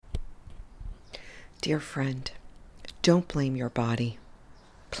Dear friend, don't blame your body.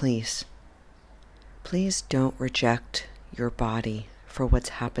 Please. Please don't reject your body for what's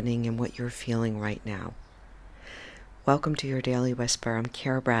happening and what you're feeling right now. Welcome to your Daily Whisper. I'm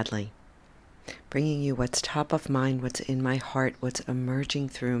Kara Bradley, bringing you what's top of mind, what's in my heart, what's emerging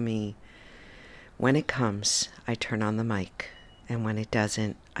through me. When it comes, I turn on the mic, and when it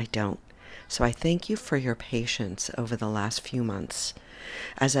doesn't, I don't. So I thank you for your patience over the last few months,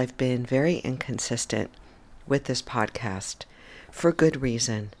 as I've been very inconsistent with this podcast for good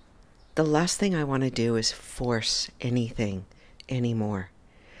reason. The last thing I want to do is force anything anymore.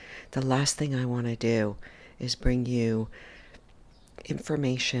 The last thing I want to do is bring you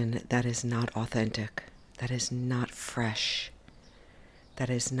information that is not authentic, that is not fresh, that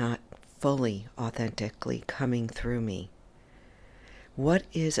is not fully authentically coming through me. What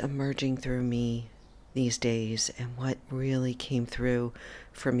is emerging through me these days, and what really came through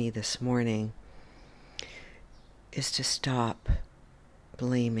for me this morning, is to stop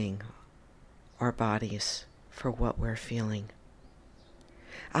blaming our bodies for what we're feeling.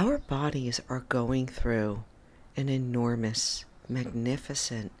 Our bodies are going through an enormous,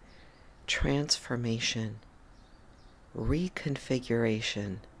 magnificent transformation,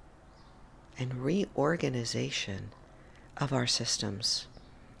 reconfiguration, and reorganization of our systems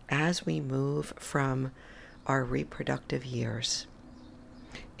as we move from our reproductive years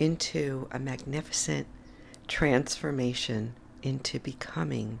into a magnificent transformation into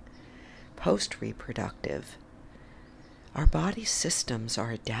becoming post-reproductive. Our body systems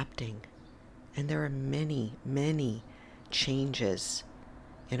are adapting, and there are many, many changes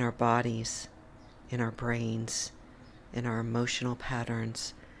in our bodies, in our brains, in our emotional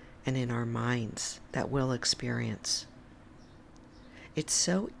patterns, and in our minds that we'll experience. It's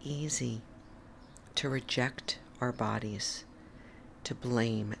so easy to reject our bodies, to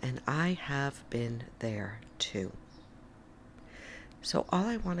blame, and I have been there too. So all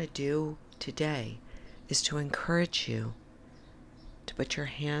I want to do today is to encourage you to put your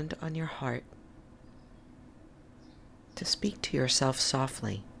hand on your heart, to speak to yourself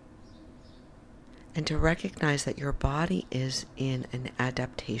softly, and to recognize that your body is in an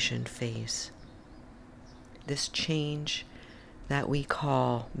adaptation phase. This change that we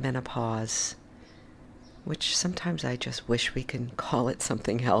call menopause, which sometimes I just wish we can call it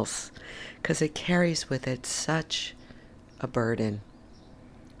something else, because it carries with it such a burden,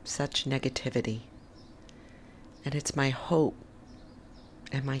 such negativity. And it's my hope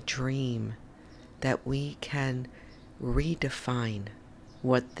and my dream that we can redefine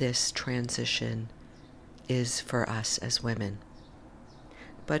what this transition is for us as women.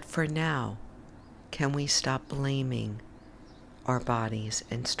 But for now, can we stop blaming our bodies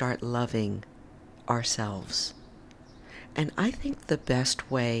and start loving ourselves? And I think the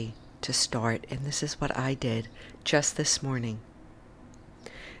best way to start, and this is what I did just this morning,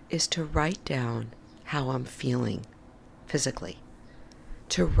 is to write down how I'm feeling physically,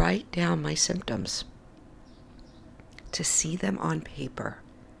 to write down my symptoms, to see them on paper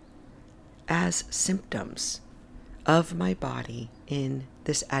as symptoms of my body in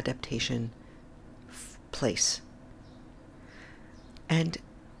this adaptation place. And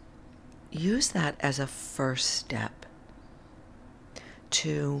use that as a first step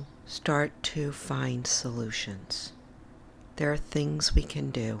to start to find solutions. There are things we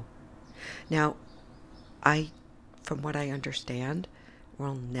can do. Now, from what I understand,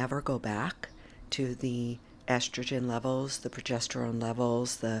 we'll never go back to the estrogen levels, the progesterone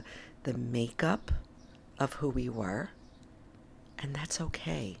levels, the makeup of who we were. And that's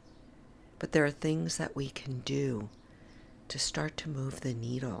okay. But there are things that we can do to start to move the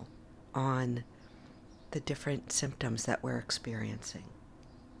needle on the different symptoms that we're experiencing.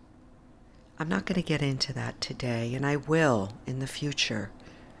 I'm not going to get into that today, and I will in the future.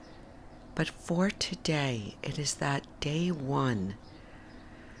 But for today, it is that day one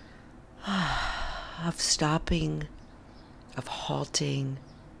of stopping, of halting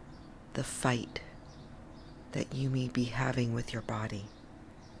the fight that you may be having with your body,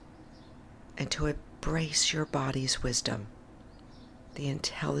 and to embrace your body's wisdom, the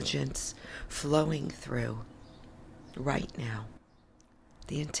intelligence flowing through right now,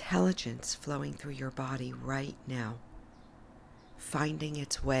 the intelligence flowing through your body right now, finding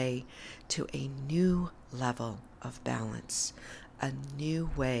its way to a new level of balance, a new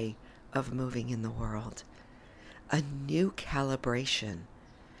way of moving in the world, a new calibration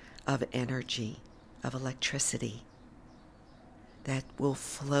of energy, of electricity that will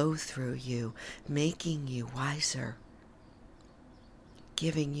flow through you, making you wiser,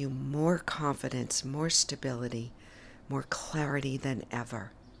 giving you more confidence, more stability, more clarity than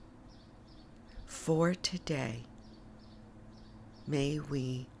ever. For today, may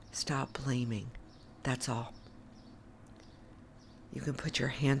we stop blaming. That's all. You can put your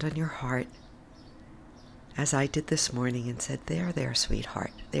hand on your heart, as I did this morning, and said, there,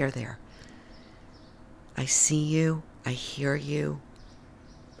 sweetheart. There. I see you. I hear you.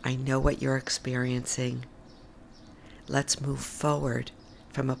 I know what you're experiencing. Let's move forward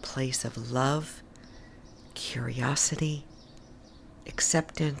from a place of love, curiosity,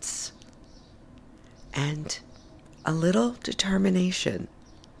 acceptance, and a little determination,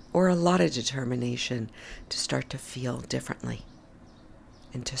 or a lot of determination, to start to feel differently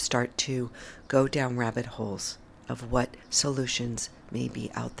and to start to go down rabbit holes of what solutions may be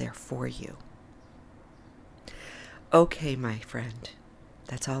out there for you. Okay, my friend,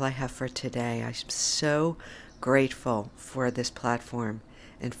 that's all I have for today. I'm so grateful for this platform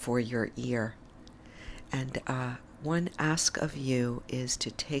and for your ear. And one ask of you is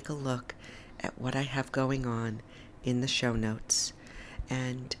to take a look at what I have going on in the show notes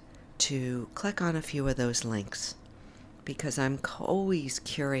and to click on a few of those links, because I'm always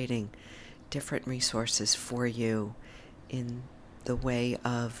curating different resources for you in the way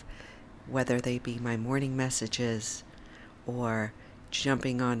of whether they be my morning messages or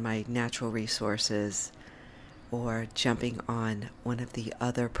jumping on my natural resources or jumping on one of the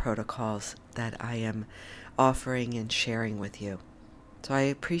other protocols that I am offering and sharing with you. So I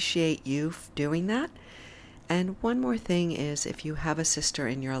appreciate you doing that. And one more thing is, if you have a sister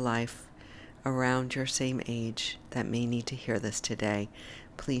in your life around your same age that may need to hear this today,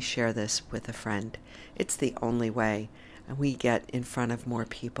 please share this with a friend. It's the only way we get in front of more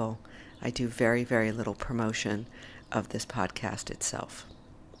people. I do very, very little promotion of this podcast itself.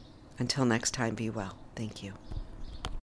 Until next time, be well. Thank you.